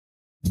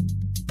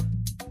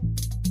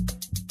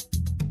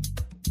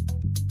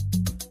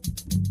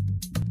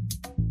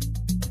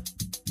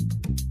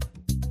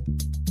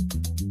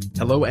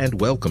Hello and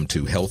welcome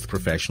to Health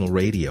Professional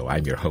Radio.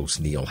 I'm your host,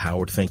 Neil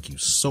Howard. Thank you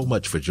so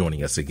much for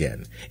joining us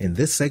again. In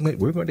this segment,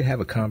 we're going to have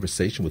a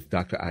conversation with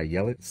Dr.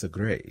 Ayellet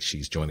Segrè.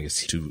 She's joining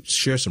us to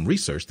share some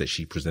research that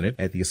she presented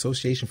at the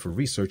Association for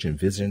Research in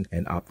Vision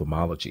and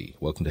Ophthalmology.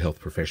 Welcome to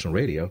Health Professional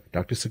Radio.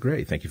 Dr.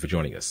 Segrè, thank you for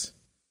joining us.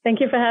 Thank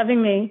you for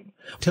having me.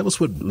 Tell us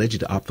what led you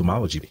to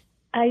ophthalmology.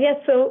 Yes,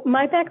 so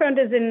my background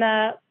is in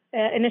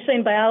initially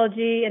in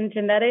biology and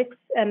genetics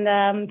and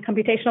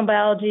computational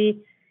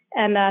biology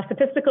and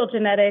statistical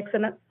genetics,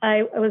 and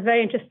I was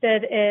very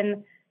interested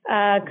in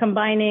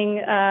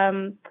combining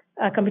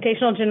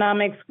computational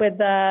genomics with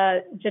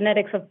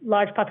genetics of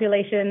large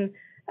population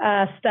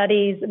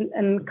studies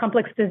and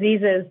complex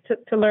diseases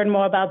to learn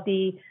more about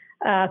the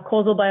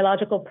causal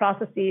biological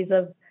processes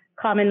of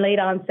common late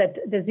onset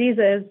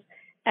diseases.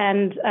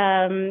 And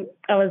I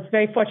was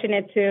very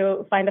fortunate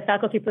to find a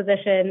faculty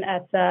position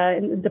at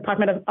in the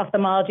Department of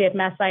Ophthalmology at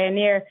Mass Eye and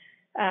Ear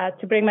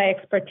to bring my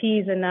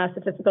expertise in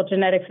statistical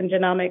genetics and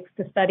genomics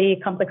to study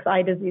complex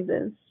eye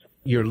diseases.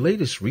 Your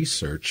latest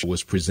research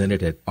was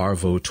presented at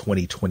ARVO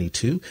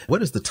 2022.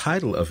 What is the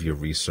title of your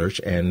research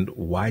and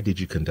why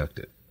did you conduct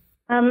it?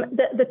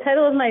 The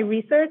title of my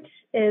research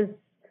is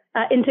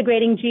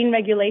Integrating Gene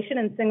Regulation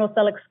and Single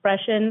Cell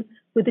Expression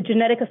with the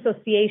Genetic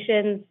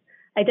Associations,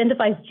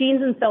 Identifies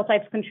Genes and Cell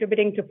Types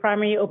Contributing to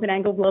Primary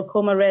Open-Angle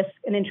Glaucoma Risk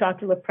and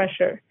Intraocular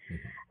Pressure.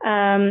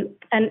 And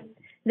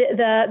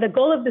the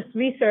goal of this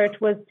research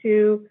was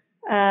to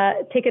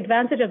take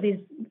advantage of these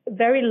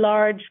very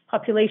large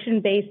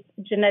population-based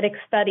genetic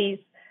studies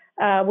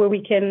where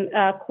we can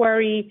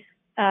query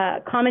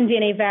common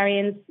DNA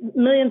variants,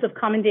 millions of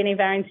common DNA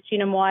variants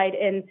genome-wide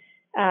in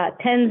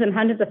tens and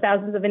hundreds of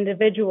thousands of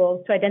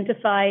individuals to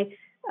identify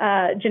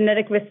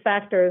genetic risk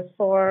factors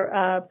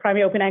for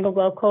primary open-angle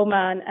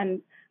glaucoma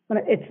and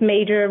its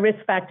major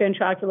risk factor,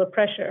 intraocular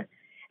pressure.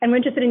 And we're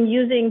interested in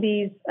using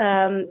these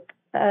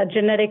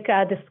genetic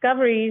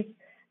discoveries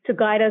to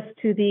guide us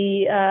to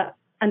the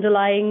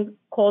underlying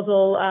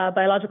causal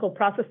biological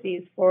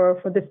processes for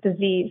this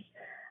disease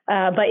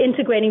by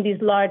integrating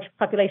these large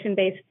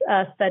population-based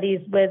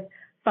studies with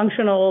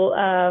functional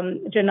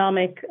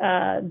genomic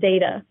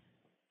data.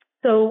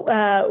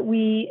 So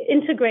we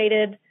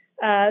integrated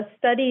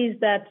studies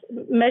that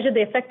measure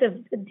the effect of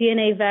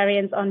DNA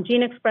variants on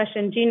gene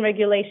expression, gene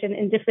regulation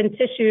in different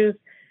tissues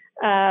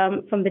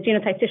from the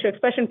Genotype Tissue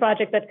Expression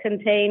project that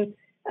contain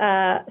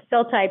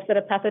cell types that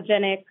are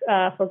pathogenic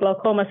for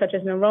glaucoma, such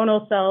as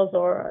neuronal cells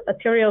or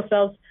arterial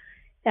cells,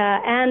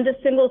 and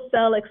single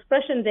cell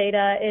expression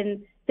data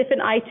in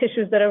different eye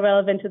tissues that are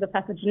relevant to the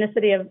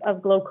pathogenicity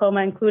of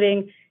glaucoma,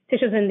 including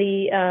tissues in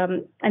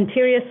the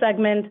anterior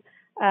segment,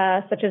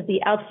 such as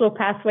the outflow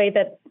pathway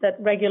that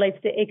regulates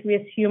the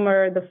aqueous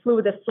humor, the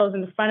fluid that flows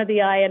in the front of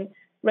the eye and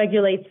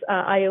regulates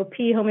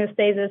IOP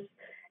homeostasis,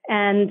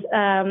 and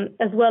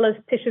as well as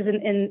tissues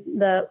in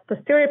the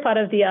posterior part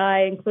of the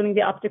eye, including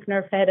the optic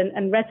nerve head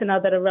and retina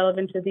that are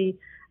relevant to the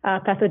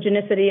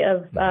pathogenicity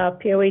of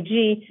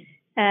POAG.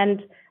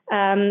 And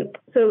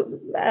so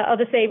I'll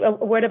just say a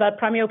word about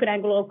primary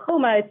open-angle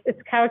glaucoma.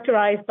 It's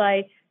characterized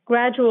by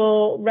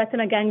gradual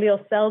retina ganglial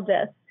cell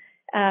death,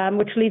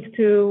 which leads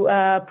to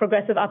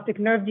progressive optic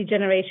nerve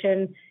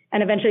degeneration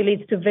and eventually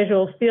leads to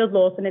visual field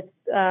loss. And it's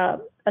a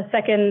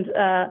second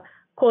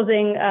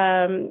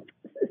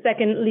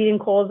leading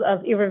cause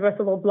of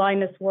irreversible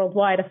blindness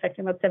worldwide,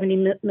 affecting about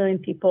 70 million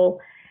people.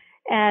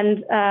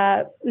 And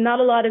not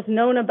a lot is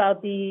known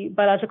about the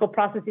biological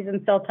processes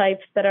and cell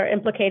types that are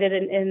implicated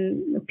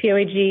in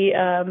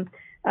POAG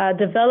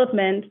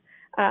development.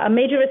 A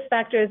major risk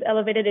factor is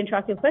elevated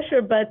intraocular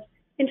pressure, but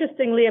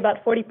interestingly,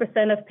 about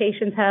 40% of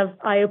patients have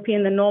IOP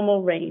in the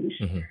normal range.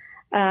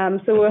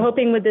 So we're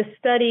hoping with this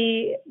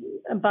study,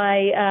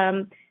 by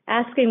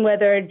asking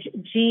whether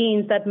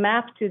genes that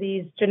map to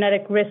these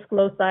genetic risk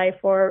loci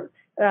for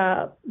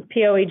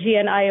POAG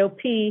and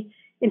IOP,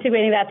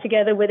 integrating that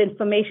together with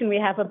information we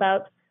have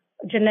about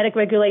genetic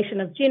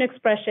regulation of gene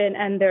expression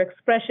and their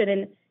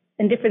expression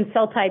in different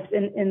cell types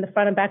in the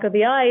front and back of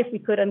the eye, if we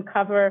could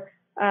uncover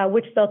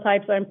which cell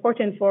types are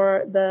important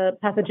for the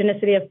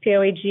pathogenicity of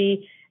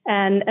POAG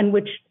and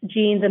which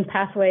genes and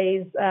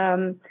pathways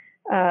their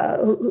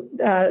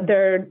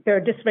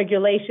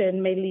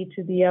dysregulation may lead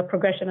to the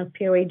progression of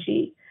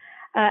POAG.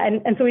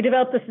 And so we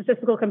developed a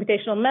statistical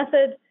computational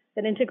method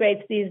that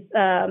integrates these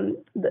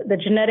the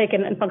genetic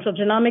and functional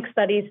genomic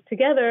studies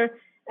together.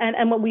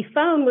 And what we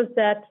found was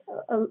that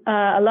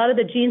a lot of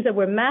the genes that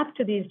were mapped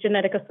to these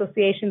genetic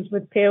associations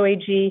with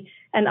POAG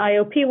and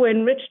IOP were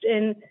enriched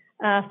in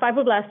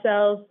fibroblast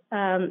cells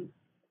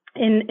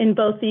in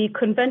both the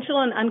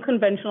conventional and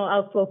unconventional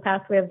outflow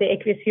pathway of the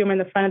aqueous humor in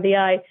the front of the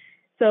eye.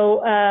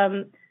 So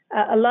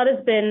a lot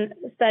has been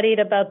studied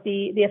about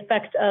the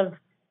effect of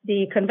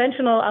the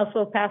conventional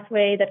outflow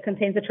pathway that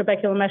contains the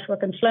trabecular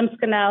meshwork and Schlemm's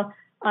canal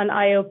on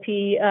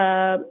IOP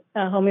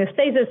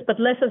homeostasis, but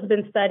less has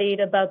been studied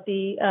about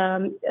the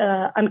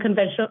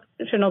unconventional,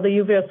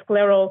 the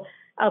uveoscleral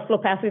outflow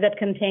pathway that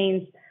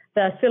contains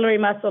the ciliary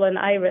muscle and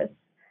iris.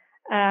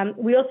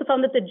 We also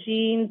found that the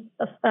genes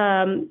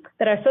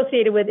that are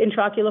associated with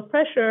intraocular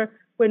pressure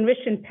were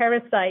enriched in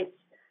paracytes,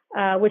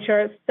 which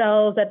are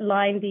cells that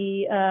line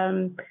the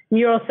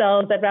neural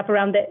cells that wrap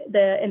around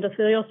the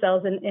endothelial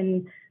cells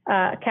in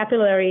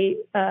capillary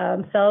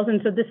cells.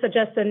 And so this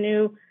suggests a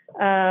new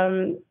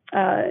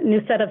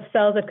set of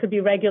cells that could be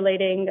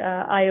regulating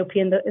IOP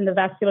in the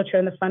vasculature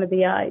in the front of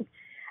the eye.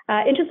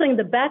 Interestingly, in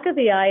the back of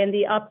the eye, in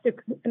the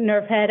optic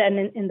nerve head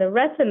and in the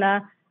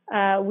retina,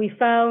 we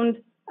found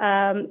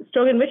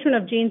strong enrichment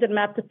of genes that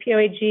map to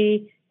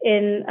POAG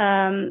in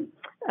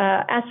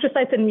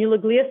astrocytes and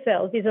muliglia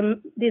cells. These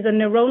are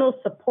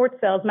neuronal support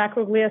cells,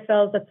 macroglia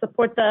cells that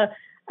support the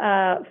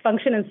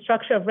function and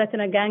structure of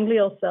retina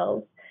ganglial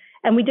cells.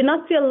 And we did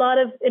not see a lot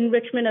of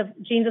enrichment of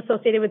genes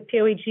associated with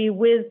POAG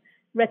with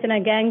retina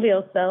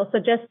ganglial cells,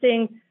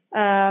 suggesting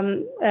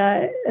potentially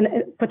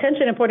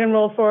an important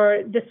role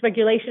for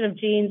dysregulation of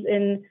genes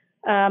in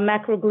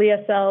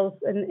macroglia cells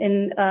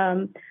in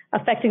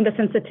affecting the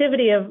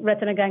sensitivity of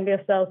retina ganglial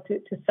cells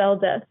to cell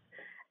death.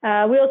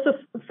 We also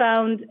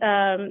found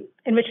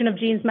enrichment of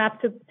genes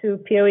mapped to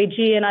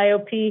POAG and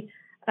IOP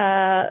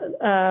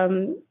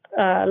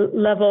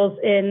levels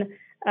in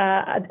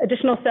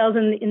additional cells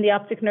in the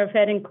optic nerve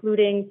head,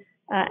 including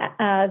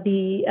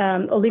the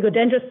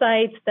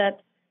oligodendrocytes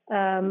that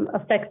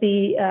affect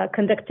the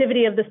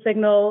conductivity of the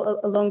signal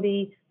along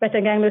the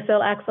retina ganglion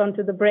cell axon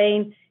to the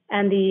brain,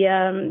 and the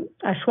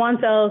Schwann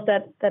cells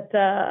that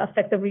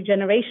affect the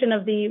regeneration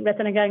of the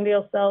retina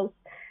ganglion cells,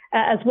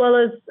 as well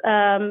as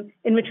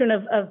enrichment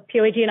of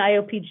POAG and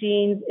IOP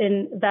genes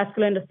in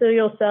vascular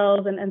endothelial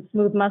cells and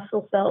smooth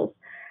muscle cells.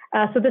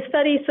 So the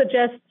study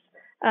suggests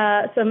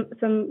some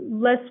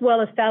less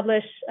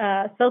well-established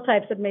cell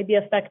types that may be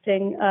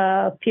affecting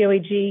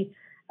POAG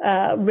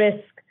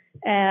risk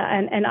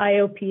and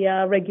IOP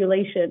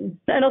regulation,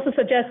 and also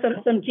suggests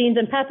some genes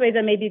and pathways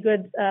that may be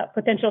good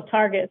potential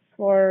targets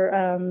for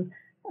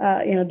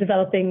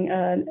developing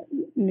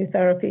new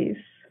therapies.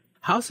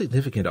 How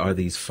significant are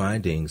these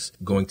findings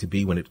going to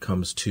be when it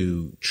comes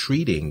to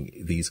treating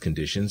these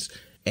conditions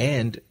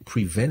and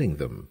preventing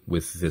them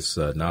with this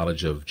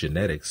knowledge of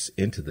genetics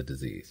into the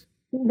disease?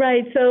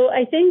 Right. So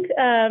I think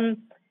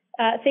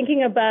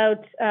thinking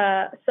about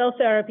cell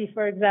therapy,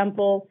 for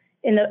example,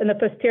 in the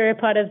posterior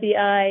part of the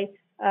eye,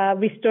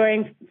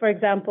 restoring, for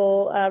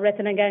example,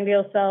 retina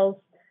ganglion cells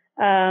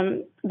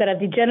that have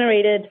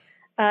degenerated,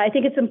 I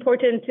think it's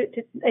important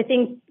I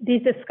think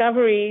these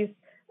discoveries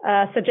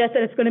suggest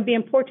that it's going to be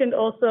important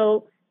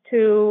also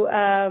to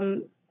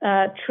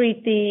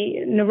treat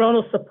the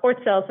neuronal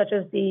support cells, such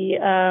as the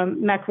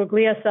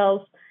macroglia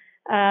cells,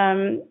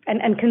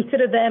 and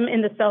consider them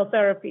in the cell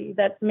therapy,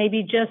 that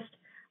maybe just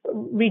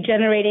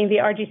regenerating the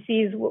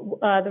RGCs,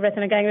 the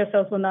retina ganglion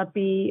cells, will not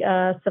be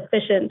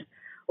sufficient.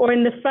 Or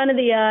in the front of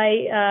the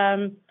eye,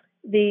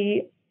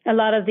 a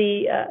lot of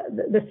the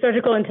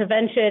surgical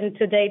intervention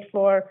to date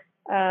for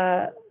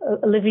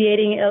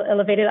alleviating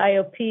elevated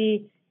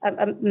IOP,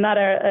 I'm not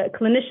a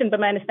clinician, but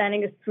my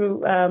understanding is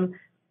through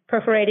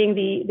perforating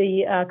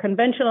the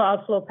conventional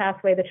outflow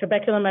pathway, the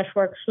trabecular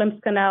meshwork, Schlimm's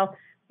canal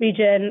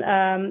region,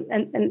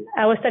 and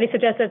our study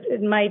suggests that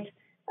it might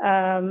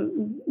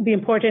be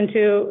important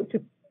to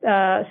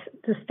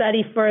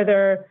study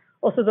further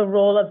also the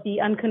role of the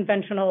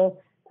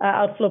unconventional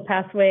outflow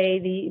pathway,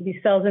 the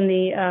cells in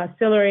the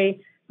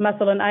ciliary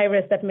muscle and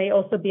iris that may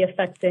also be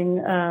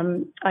affecting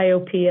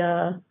IOP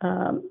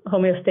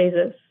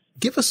homeostasis.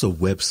 Give us a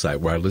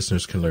website where our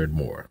listeners can learn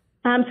more.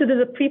 So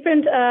there's a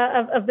preprint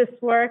of this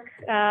work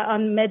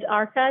on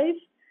medRxiv.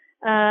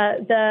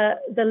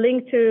 The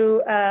link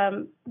to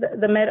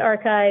the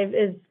medRxiv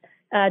is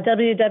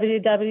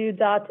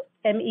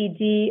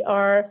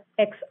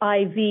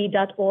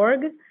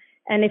www.medrxiv.org.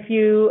 And if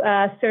you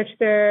search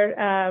there,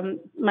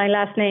 my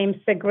last name,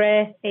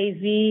 Segrè,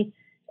 AV,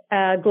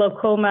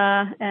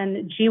 glaucoma,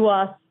 and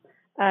GWAS,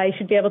 you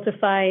should be able to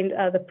find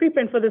the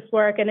preprint for this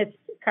work, and it's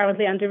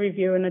currently under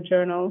review in a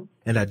journal.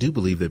 And I do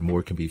believe that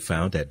more can be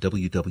found at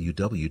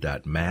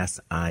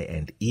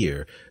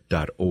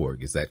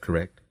www.masseyeandear.org. Is that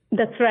correct?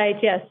 That's right,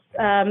 yes.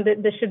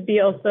 There should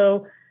be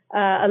also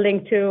a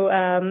link to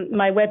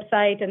my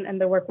website and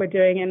the work we're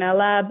doing in our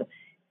lab.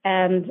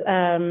 And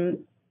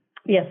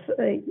yes,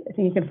 I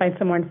think you can find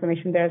some more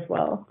information there as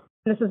well.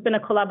 This has been a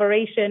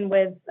collaboration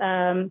with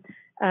other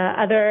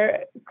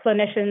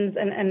clinicians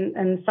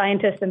and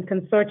scientists and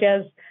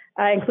consortia,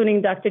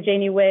 including Dr.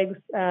 Janie Wiggs,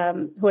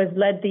 who has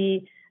led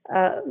the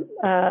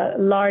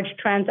large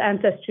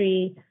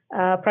trans-ancestry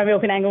primary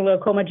open-angle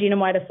glaucoma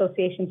genome-wide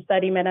association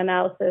study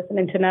meta-analysis, an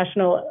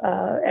international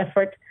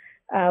effort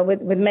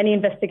with many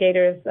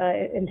investigators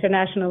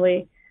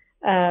internationally,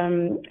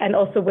 and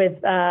also with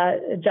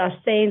Josh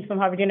Sains from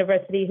Harvard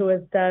University, who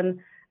has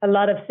done a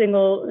lot of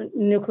single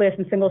nucleus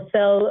and single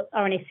cell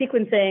RNA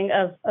sequencing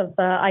of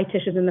eye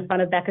tissues in the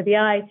front and back of the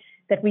eye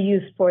that we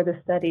used for the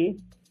study.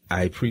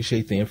 I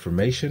appreciate the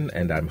information,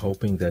 and I'm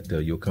hoping that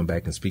you'll come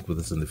back and speak with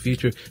us in the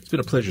future. It's been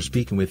a pleasure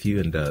speaking with you,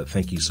 and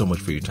thank you so much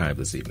for your time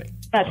this evening.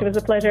 It was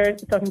a pleasure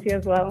talking to you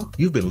as well.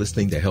 You've been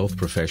listening to Health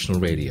Professional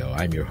Radio.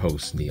 I'm your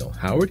host, Neil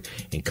Howard,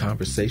 in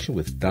conversation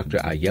with Dr.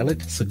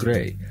 Ayellet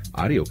Segrè.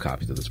 Audio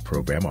copies of this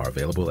program are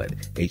available at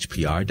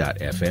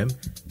hpr.fm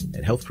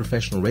and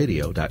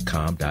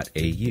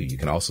healthprofessionalradio.com.au. You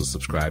can also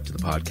subscribe to the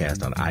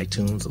podcast on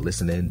iTunes,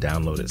 listen in,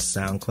 download it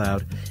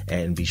SoundCloud,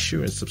 and be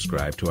sure and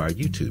subscribe to our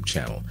YouTube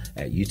channel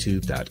at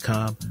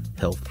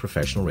youtube.com/Health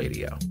Professional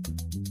Radio.